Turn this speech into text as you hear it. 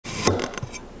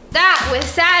That was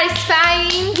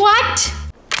satisfying. What?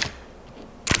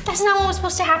 That's not what was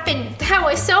supposed to happen. That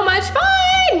was so much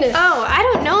fun. Oh, I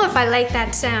don't know if I like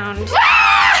that sound.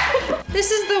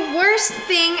 This is the worst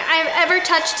thing I've ever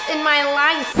touched in my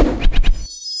life.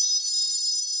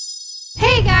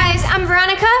 Hey guys, I'm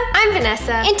Veronica. I'm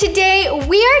Vanessa. And today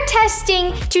we are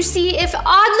testing to see if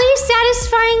oddly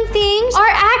satisfying things are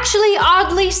actually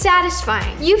oddly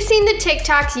satisfying. You've seen the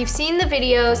TikToks, you've seen the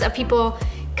videos of people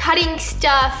cutting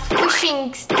stuff,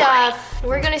 pushing stuff.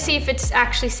 We're gonna see if it's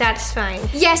actually satisfying.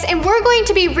 Yes, and we're going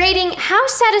to be rating how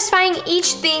satisfying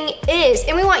each thing is,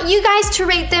 and we want you guys to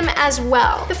rate them as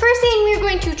well. The first thing we're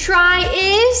going to try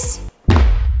is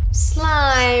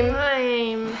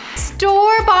slime.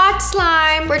 Store-bought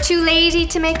slime. We're too lazy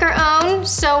to make our own,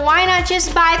 so why not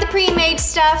just buy the pre-made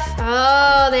stuff?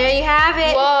 Oh, there you have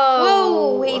it. Whoa.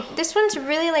 Whoa, wait, this one's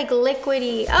really like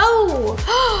liquidy. Oh.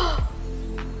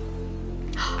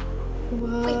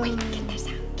 Whoa. Wait, get this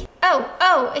out.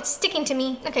 Oh, it's sticking to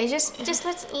me. Okay, just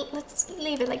let's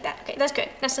leave it like that. Okay, that's good.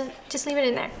 Just leave it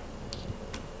in there.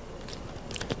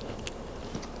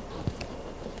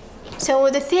 So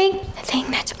the thing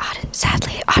that's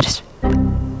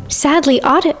sadly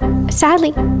oddly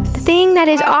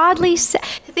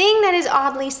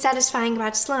satisfying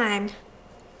about slime.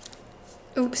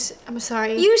 Oops, I'm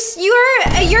sorry. You're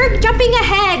jumping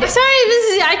ahead. I'm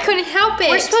sorry, I couldn't help it.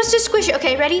 We're supposed to squish it.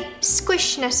 Okay, ready?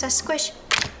 Squish, Nessa, squish.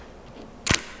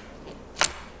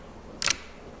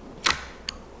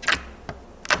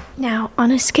 Now,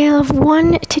 on a scale of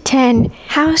 1 to 10,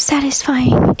 how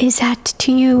satisfying is that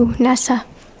to you, Nessa?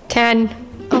 10.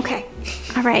 Okay.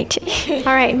 All right.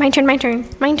 All right, my turn. Wait,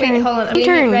 hold on, I'm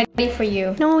getting it ready for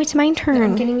you. No, it's my turn.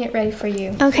 I'm getting it ready for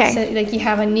you. Okay. So, like, you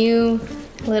have a new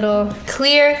little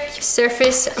clear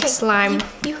surface of slime.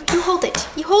 You hold it.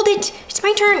 You hold it. It's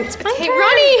my turn. It's my Hey, turn.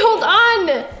 Ronnie, hold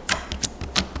on.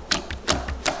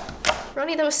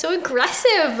 Ronnie, that was so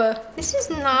aggressive. This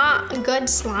is not a good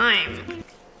slime.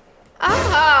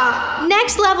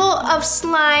 Next level of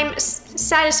slime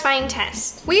satisfying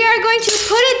test. We are going to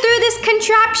put it through this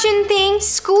contraption thing,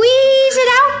 squeeze it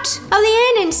out of the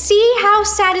end, and see how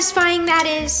satisfying that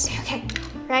is. Okay,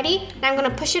 ready? Now I'm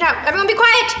gonna push it out. Everyone be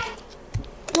quiet!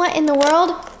 What in the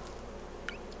world?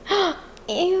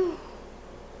 Ew.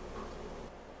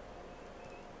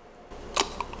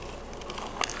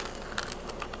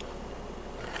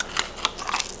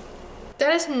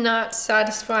 That is not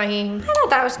satisfying. I thought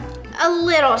that was a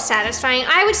little satisfying.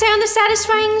 I would say on the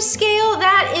satisfying scale,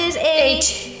 that is a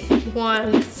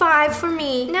 1. 5 for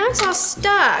me. Now it's all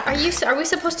stuck. Are we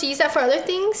supposed to use that for other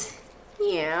things?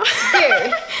 Yeah.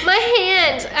 Here, my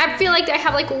hands. I feel like I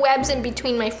have like webs in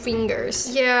between my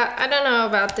fingers. Yeah, I don't know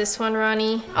about this one,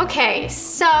 Ronnie. Okay,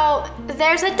 so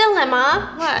there's a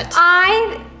dilemma. What?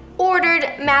 I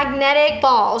ordered magnetic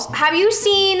balls. Have you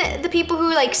seen the people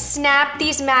who like snap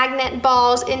these magnet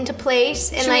balls into place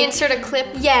and Should we insert a clip?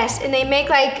 Yes, and they make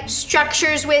like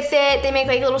structures with it. They make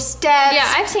like little steps. Yeah,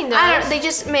 I've seen those. I don't. They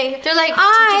just make. They're like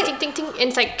ding, ding, ding, and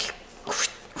it's like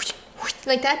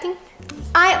that thing.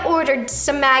 I ordered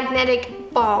some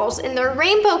magnetic balls in the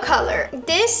rainbow color.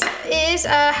 This is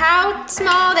how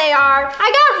small they are.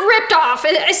 I got ripped off,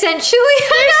 essentially.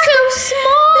 They're so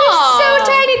small. They're so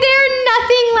tiny. They're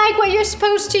nothing like what you're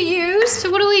supposed to use. So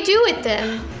what do we do with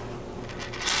them?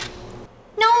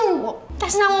 No,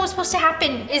 that's not what was supposed to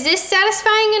happen. Is this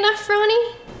satisfying enough,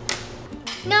 Ronnie?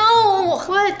 No.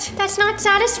 What? That's not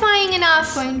satisfying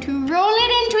enough. I'm going to roll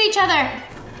it into each other.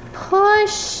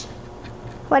 Push.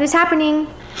 What is happening?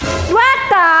 What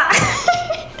the?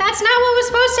 That's not what was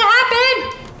supposed to happen.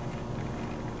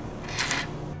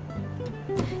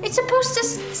 It's supposed to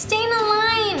stay in a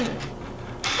line.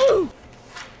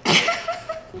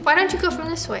 Why don't you go from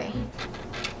this way?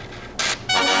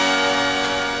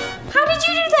 How did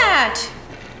you do that?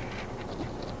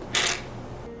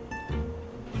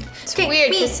 It's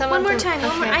weird because someone one more time.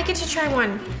 One more. I get to try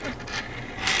one.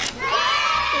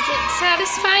 Is it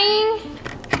satisfying?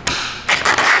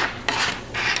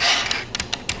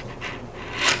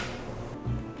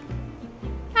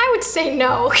 I would say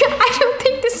no. I don't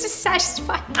think this is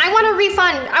satisfying. I want a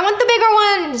refund. I want the bigger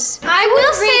ones. I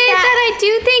will say that I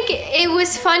do think it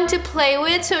was fun to play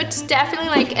with, so it's definitely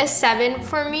like a 7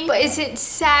 for me. But is it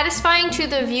satisfying to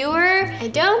the viewer? I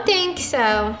don't think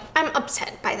so. I'm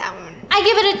upset by that one. I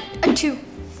give it a 2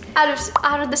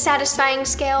 out of the satisfying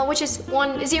scale, which is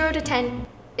 0 to 10.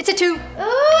 It's a 2. Oh,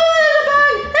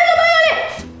 there's a bug on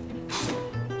it.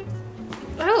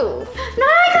 Oh. No,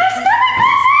 my glasses, not my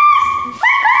glasses.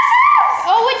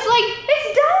 Oh, it's like dead.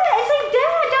 It's like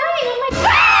dying. Oh my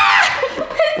God.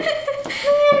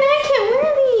 Man, I can't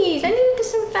wear these. I need to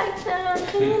disinfect them.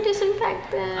 gonna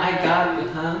disinfect them. I got it,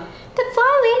 huh? The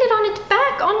fly landed on its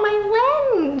back on my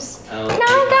lens. Oh. Now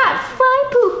I got fly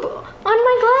poop on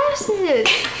my glasses.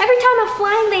 Every time a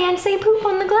fly lands, they poop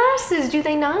on the glasses, do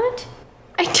they not?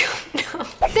 I don't know.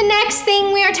 The next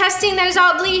thing we are testing that is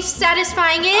oddly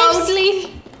satisfying is Oddly.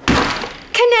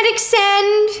 kinetic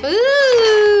sand.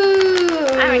 Ooh.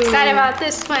 I'm excited about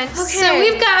this one. Okay. So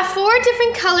we've got 4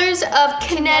 different colors of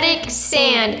kinetic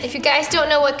sand. If you guys don't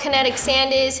know what kinetic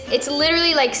sand is, it's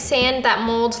literally like sand that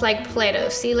molds like Play-Doh.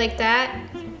 See, like that?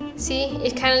 See,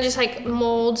 it kind of just like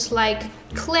molds like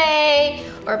clay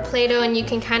or Play-Doh, and you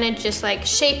can kind of just like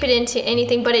shape it into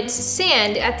anything, but it's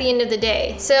sand at the end of the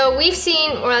day. So we've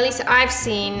seen, or at least I've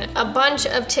seen, a bunch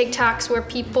of TikToks where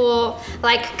people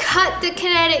like cut the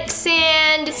kinetic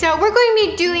sand. So we're going to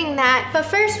be doing that, but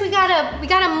first we gotta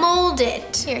mold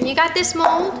it. Here, you got this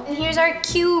mold, and here's our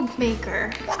cube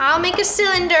maker. I'll make a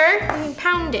cylinder and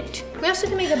pound it. We also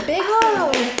can make a big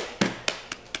Oh.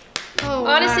 Oh,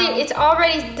 Honestly, wow. it's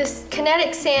already, this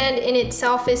kinetic sand in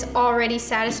itself is already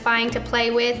satisfying to play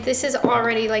with. This is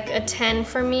already like a 10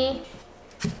 for me.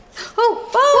 Oh!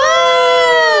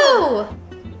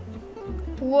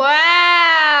 Whoa!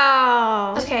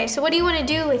 Wow! Okay, so what do you want to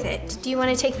do with it? Do you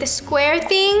want to take the square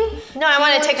thing? No, I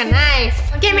want to take a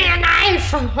knife. Give me a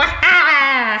knife!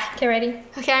 Okay, ready?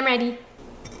 Okay, I'm ready.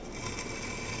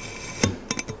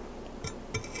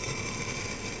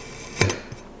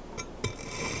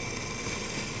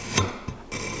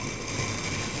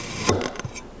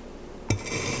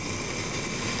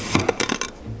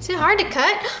 Is it hard to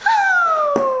cut?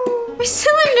 Oh, my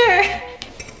cylinder!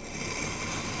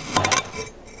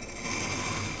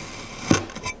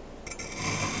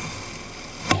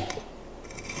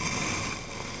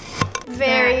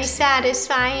 Very That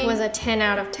satisfying. Was a 10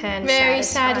 out of 10. Very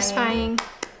satisfying.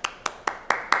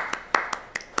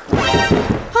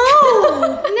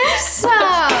 Oh, Vanessa!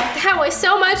 That was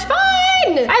so much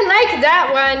fun! I like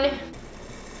that one.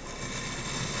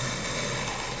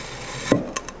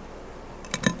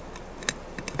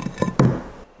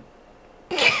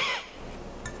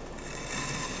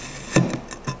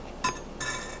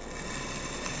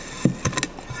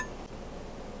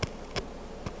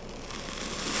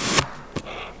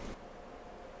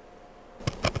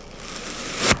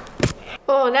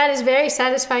 Oh, that is very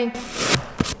satisfying.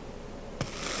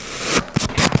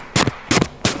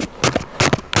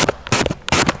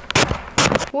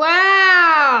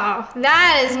 Wow,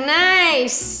 that is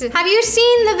nice. Have you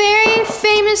seen the very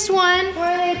famous one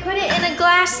where they put it in a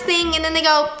glass thing and then they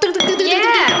go?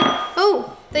 Yeah.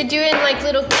 Oh. They do it in like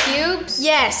little cubes.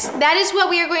 Yes, that is what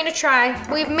we are going to try.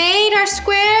 We've made our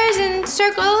squares and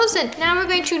circles, and now we're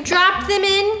going to drop them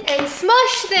in. And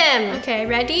smush them. Okay,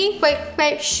 ready?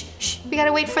 Wait, shh, shh. We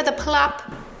gotta wait for the plop.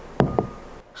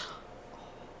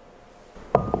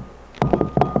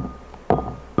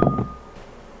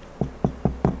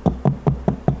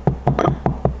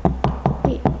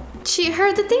 Wait,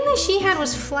 the thing that she had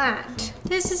was flat.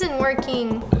 This isn't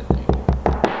working.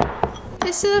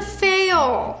 This is a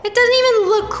fail. It doesn't even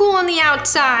look cool on the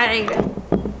outside.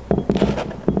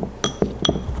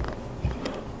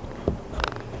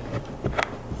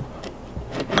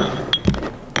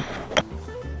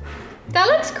 That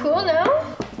looks cool, no?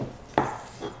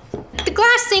 The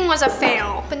glass thing was a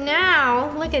fail, but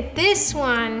now look at this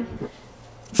one.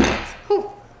 Ooh.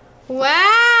 Wow!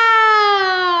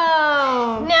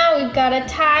 Now we've got a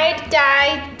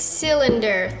tie-dye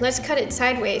cylinder. Let's cut it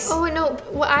sideways. Oh no,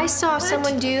 what I saw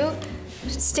someone do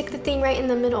was stick the thing right in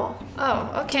the middle.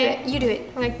 Oh, okay. You do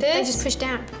it. Like And this? just push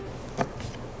down.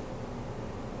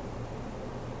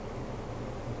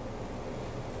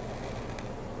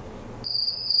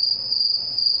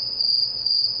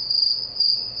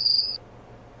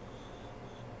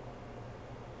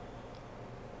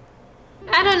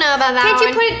 I don't know about that Can't one.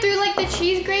 you put it through like the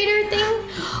cheese grater thing?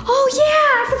 Oh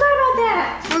yeah, I forgot about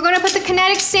that. We're gonna put the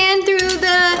kinetic sand through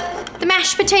the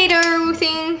mashed potato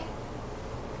thing.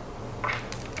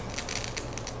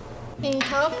 Need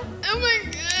help? Oh my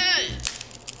god.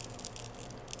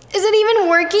 Is it even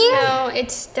working? No,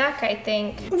 it's stuck, I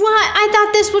think. What? I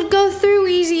thought this would go through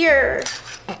easier.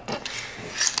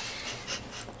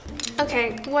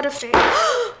 Okay, what a fail.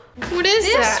 What is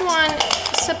This that? one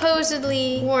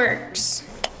supposedly works.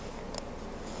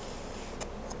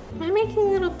 Am I making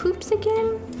little poops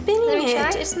again? Let Spinning me it.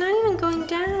 try. It's not even going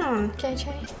down. Can I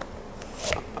try?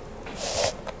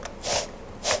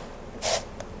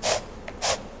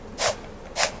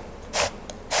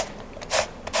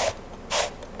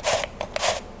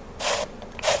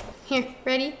 Here,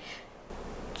 ready?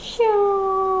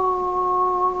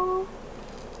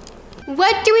 Wow!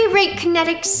 what do we rate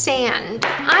kinetic sand?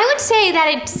 I would say that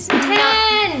it's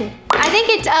 10. I think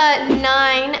it's a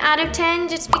 9 out of 10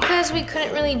 just because we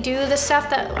couldn't really do the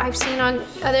stuff that I've seen on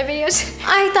other videos.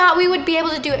 I thought we would be able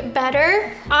to do it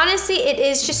better. Honestly, it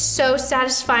is just so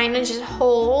satisfying to just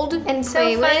hold and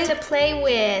play with. So fun to play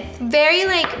with. Very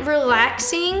like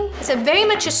relaxing. It's very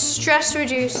much a stress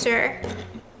reducer.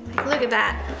 Look at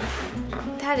that.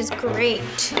 That is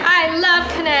great. I love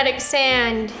kinetic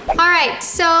sand. All right,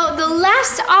 so the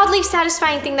last oddly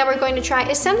satisfying thing that we're going to try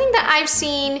is something that I've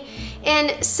seen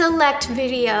in select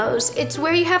videos. It's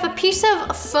where you have a piece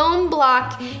of foam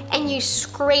block and you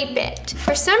scrape it.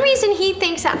 For some reason, he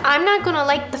thinks that I'm not gonna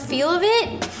like the feel of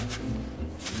it.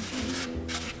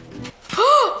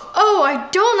 Oh, I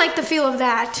don't like the feel of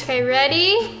that. Okay,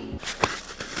 ready?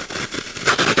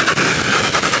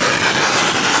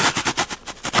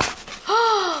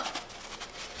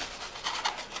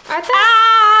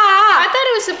 I thought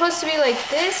it was supposed to be like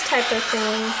this type of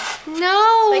thing.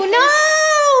 No, Like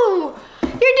no!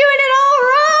 You're doing it all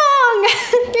wrong!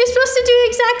 You're supposed to do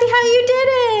exactly how you did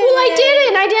it. Well, I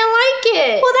didn't. I didn't like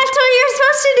it. Well, that's what you're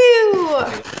supposed to do.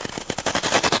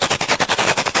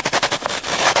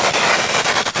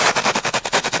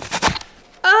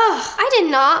 Oh, I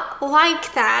did not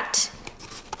like that.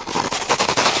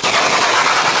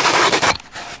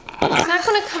 It's not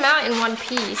gonna come out in one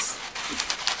piece.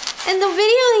 In the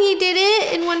video, he did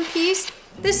it in one piece.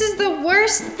 This is the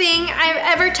worst thing I've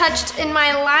ever touched in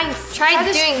my life. Try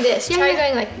doing this. Yeah, Try yeah.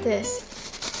 going like this.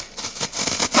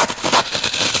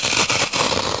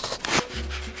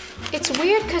 It's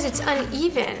weird because it's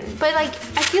uneven, but like,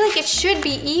 I feel like it should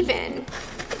be even.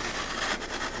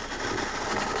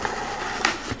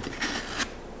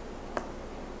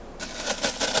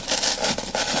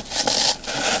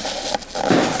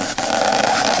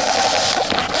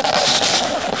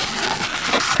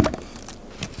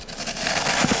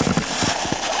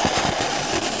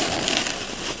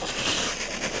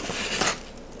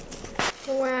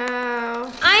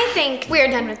 Wow. I think we're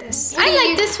done with this. I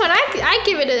like this one. I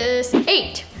give it a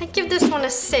 8. I give this one a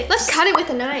 6. Let's cut it with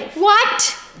a knife.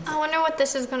 What? I wonder what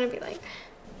this is gonna be like.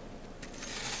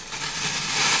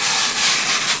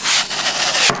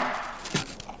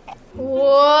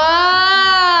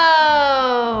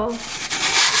 Whoa!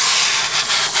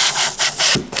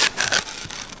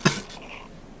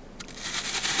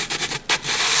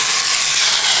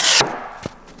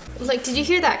 Like, did you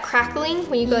hear that crackling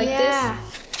when you go like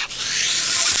this?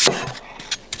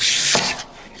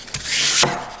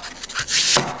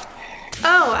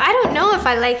 Oh, I don't know if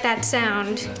I like that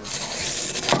sound.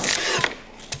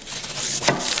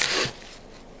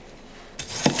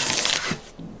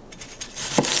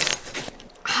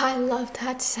 I love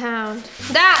that sound.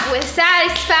 That was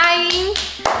satisfying.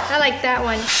 I like that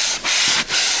one.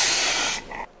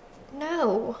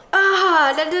 No.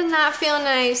 Ah, that did not feel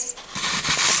nice.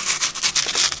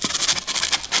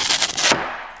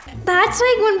 That's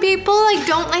like when people like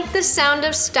don't like the sound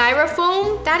of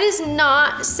styrofoam. That is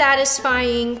not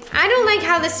satisfying. I don't like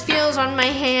how this feels on my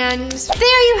hands.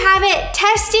 There you have it,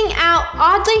 testing out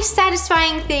oddly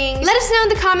satisfying things. Let us know in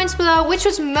the comments below which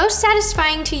was most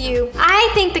satisfying to you. I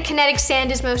think the kinetic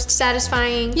sand is most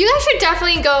satisfying. You guys should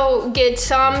definitely go get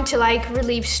some to like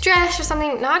relieve stress or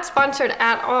something. Not sponsored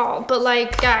at all, but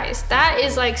like guys, that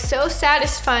is like so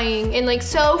satisfying and like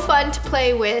so fun to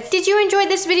play with. Did you enjoy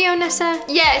this video, Nessa?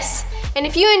 Yes. And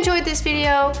if you enjoyed this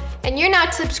video and you're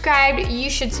not subscribed, you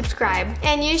should subscribe.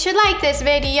 And you should like this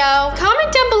video.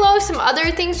 Comment down below some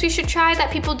other things we should try that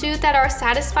people do that are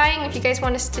satisfying if you guys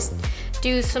want us to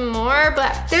do some more,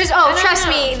 but trust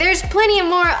me, there's plenty of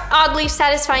more oddly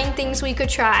satisfying things we could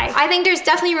try. I think there's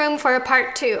definitely room for a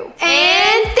part 2.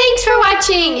 And thanks for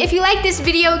watching. If you like this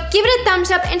video, give it a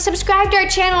thumbs up and subscribe to our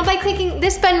channel by clicking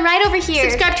this button right over here.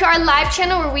 Subscribe to our live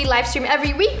channel where we live stream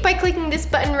every week by clicking this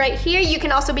button right here. You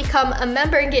can also become a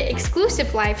member and get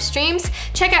exclusive live streams.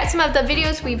 Check out some of the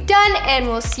videos we've done and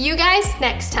we'll see you guys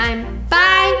next time.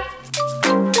 Bye.